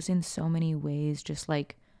she was in so many ways just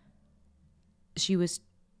like she was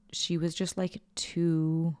just like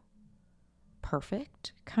too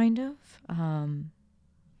perfect kind of, and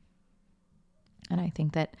I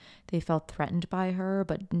think that they felt threatened by her,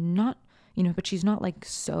 but not, you know, but she's not like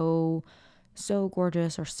so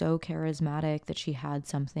gorgeous or so charismatic that she had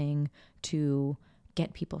something to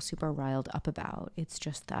get people super riled up about. It's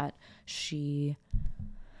just that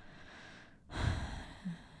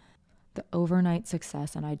the overnight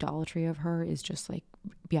success and idolatry of her is just like,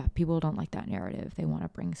 yeah, people don't like that narrative. They want to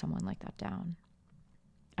bring someone like that down.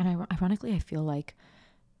 And ironically, I feel like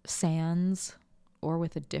sans or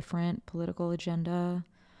with a different political agenda,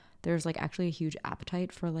 there's like actually a huge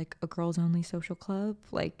appetite for like a girls only social club.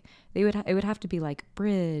 Like it would have to be like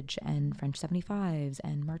bridge and French 75s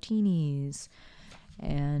and martinis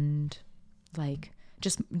and like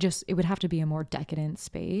just it would have to be a more decadent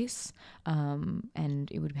space, and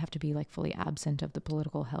it would have to be like fully absent of the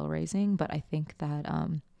political hell raising. But I think that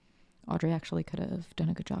Audrey actually could have done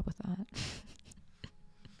a good job with that.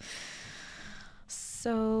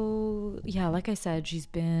 So yeah, like I said, she's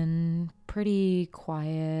been pretty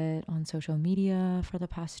quiet on social media for the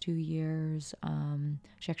past 2 years.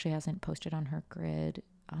 She actually hasn't posted on her grid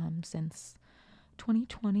since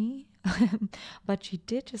 2020, but she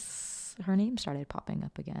did just, her name started popping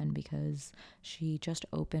up again because she just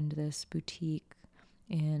opened this boutique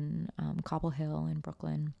in Cobble Hill in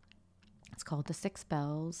Brooklyn. It's called the Six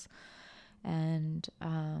Bells, and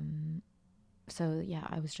so yeah,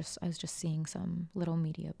 I was just seeing some little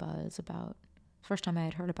media buzz about, first time I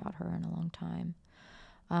had heard about her in a long time,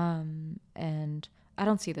 and I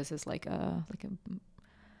don't see this as like a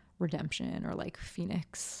redemption or like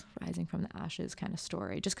Phoenix rising from the ashes kind of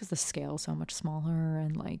story, just because the scale's so much smaller,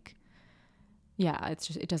 and like, yeah, it's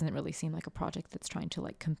just, it doesn't really seem like a project that's trying to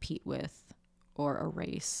like compete with or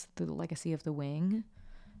erase the legacy of the wing.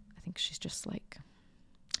 I think she's just like,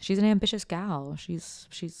 she's an ambitious gal.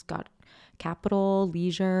 She's got capital,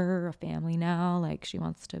 leisure, a family now. Like she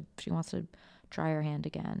wants to try her hand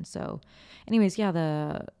again. So anyways, yeah,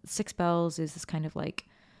 the Six Bells is this kind of like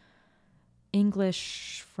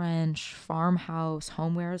English, French, farmhouse,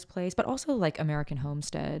 homewares place, but also like American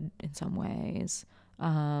homestead in some ways.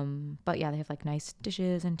 But yeah, they have like nice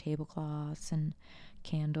dishes and tablecloths and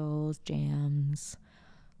candles, jams,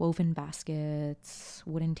 woven baskets,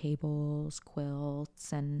 wooden tables,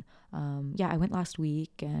 quilts, and yeah, I went last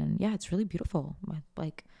week, and yeah, it's really beautiful.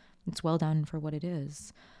 Like, it's well done for what it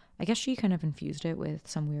is. I guess she kind of infused it with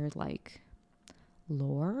some weird like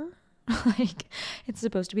lore. Like, it's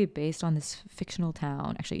supposed to be based on this fictional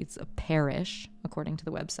town. Actually, it's a parish, according to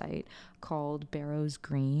the website, called Barrows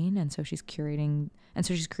Green, and so she's creating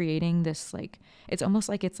this like, it's almost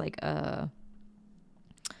like it's like a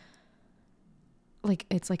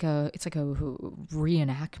it's like a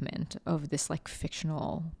reenactment of this like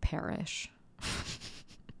fictional parish.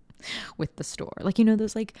 with the store. Like, you know,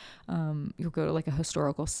 those like, you'll go to like a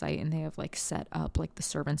historical site and they have like set up like the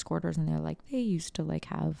servants' quarters, and they're like, they used to like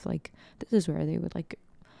have like, this is where they would like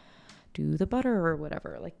do the butter or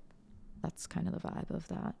whatever. Like, that's kind of the vibe of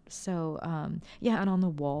that. So, yeah, and on the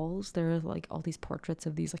walls, there are like all these portraits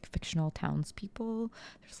of these like fictional townspeople.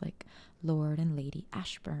 There's like Lord and Lady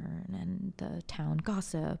Ashburn and the town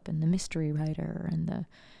gossip and the mystery writer and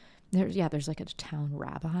there's like a town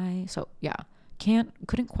rabbi. So yeah,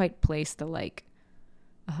 couldn't quite place the like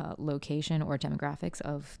location or demographics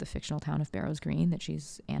of the fictional town of Barrows Green that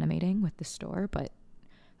she's animating with the store, but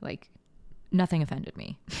like nothing offended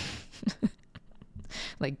me.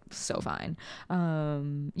 Like, so fine.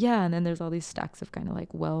 Yeah, and then there's all these stacks of kind of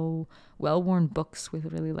like well-worn books with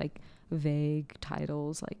really like vague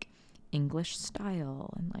titles like English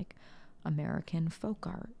style and like American folk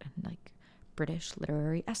art and like British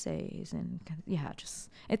literary essays, and yeah, just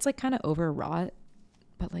it's like kind of overwrought,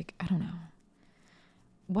 but like I don't know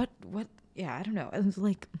what yeah, I don't know. It's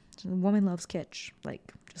like woman loves kitsch.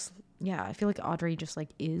 Like, just yeah, I feel like Audrey just like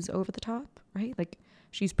is over the top, right? Like,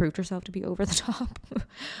 she's proved herself to be over the top.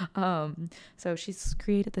 So she's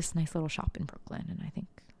created this nice little shop in Brooklyn, and I think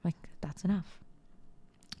like that's enough.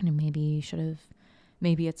 And maybe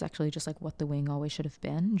it's actually just like what the wing always should have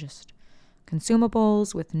been, just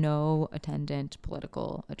consumables with no attendant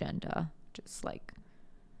political agenda. Just like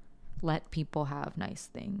let people have nice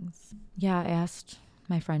things. Yeah, I asked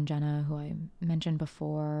my friend Jenna, who I mentioned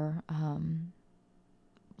before,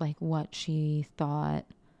 like what she thought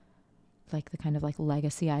like the kind of like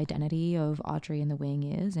legacy identity of Audrey and the Wing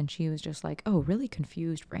is, and she was just like, oh, really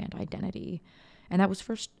confused brand identity. And that was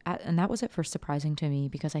at first surprising to me,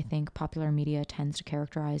 because I think popular media tends to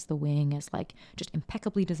characterize the Wing as like just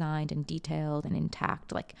impeccably designed and detailed and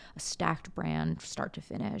intact, like a stacked brand start to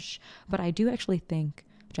finish. But I do actually think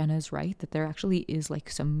Jenna's right that there actually is like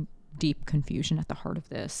some deep confusion at the heart of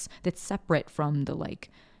this that's separate from the like,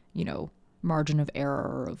 you know, margin of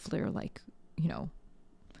error of their like, you know,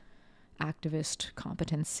 activist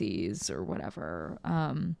competencies or whatever.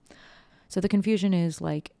 So the confusion is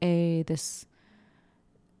like,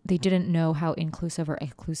 they didn't know how inclusive or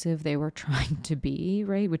exclusive they were trying to be,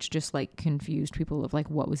 right? Which just like confused people of like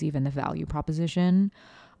what was even the value proposition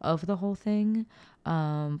of the whole thing.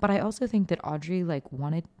 But I also think that Audrey like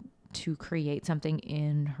wanted to create something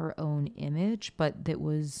in her own image, but that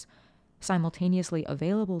was simultaneously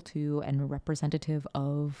available to and representative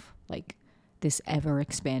of like this ever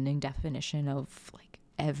expanding definition of like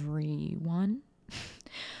everyone.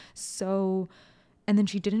 So, and then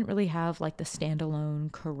she didn't really have like the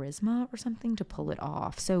standalone charisma or something to pull it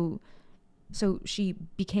off. So she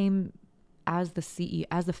became, as the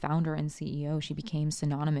founder and CEO, she became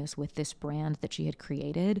synonymous with this brand that she had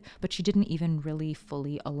created, but she didn't even really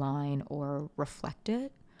fully align or reflect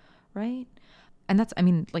it, right? And that's, I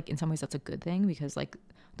mean, like in some ways that's a good thing, because like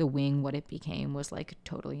the Wing, what it became was like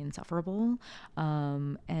totally insufferable.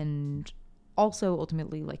 And also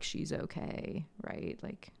ultimately like she's okay, right?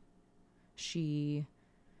 Like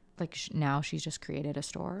now she's just created a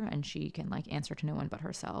store and she can like answer to no one but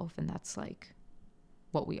herself. And that's like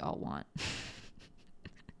what we all want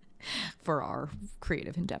for our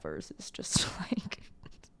creative endeavors, is just like,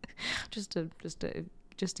 just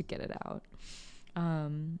to get it out.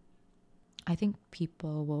 I think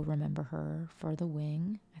people will remember her for the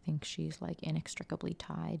Wing. I think she's like inextricably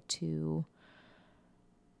tied to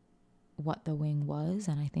what the Wing was.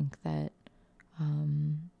 And I think that,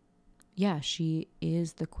 yeah, she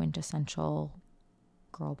is the quintessential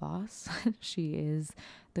girl boss. She is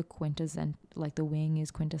the like the Wing is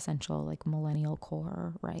quintessential, like millennial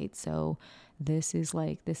core, right? So this is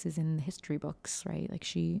in the history books, right? Like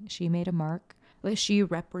she made a mark. Like she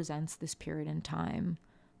represents this period in time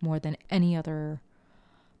more than any other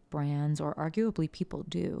brands or arguably people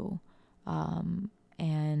do.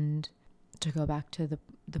 And to go back to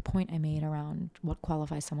the point I made around what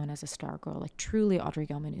qualifies someone as a star girl, like truly Audrey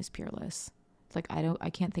Gelman is peerless. It's like I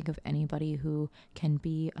can't think of anybody who can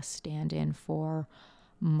be a stand-in for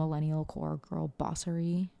millennial core girl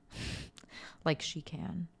bossery like she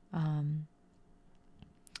can.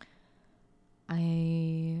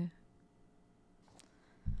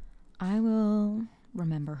 I will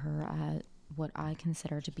remember her at what I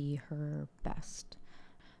consider to be her best.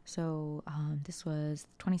 So this was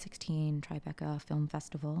 2016 Tribeca Film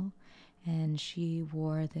Festival, and she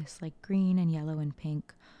wore this like green and yellow and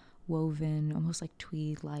pink woven, almost like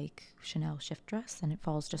tweed-like Chanel shift dress, and it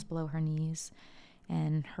falls just below her knees.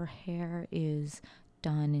 And her hair is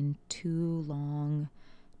done in two long,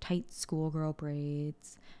 tight schoolgirl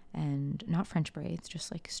braids, and not French braids,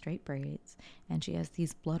 just like straight braids. And she has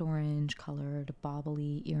these blood orange colored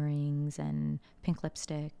bobbly earrings and pink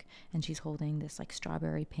lipstick. And she's holding this like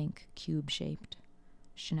strawberry pink cube shaped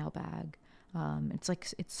Chanel bag.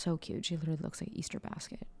 It's so cute. She literally looks like an Easter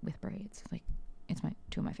basket with braids. Like, it's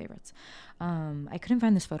two of my favorites. I couldn't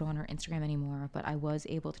find this photo on her Instagram anymore, but I was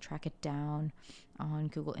able to track it down on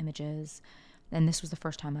Google Images. And this was the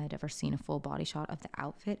first time I had ever seen a full body shot of the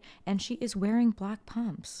outfit. And she is wearing black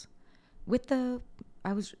pumps it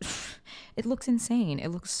looks insane. It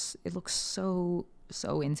looks so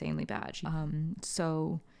insanely bad.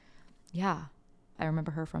 Yeah, I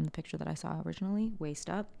remember her from the picture that I saw originally. Waist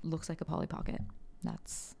up, looks like a Polly Pocket.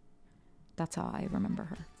 That's how I remember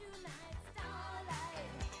her.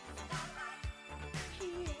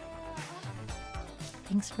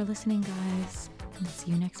 Thanks for listening, guys. And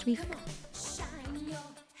see you next week.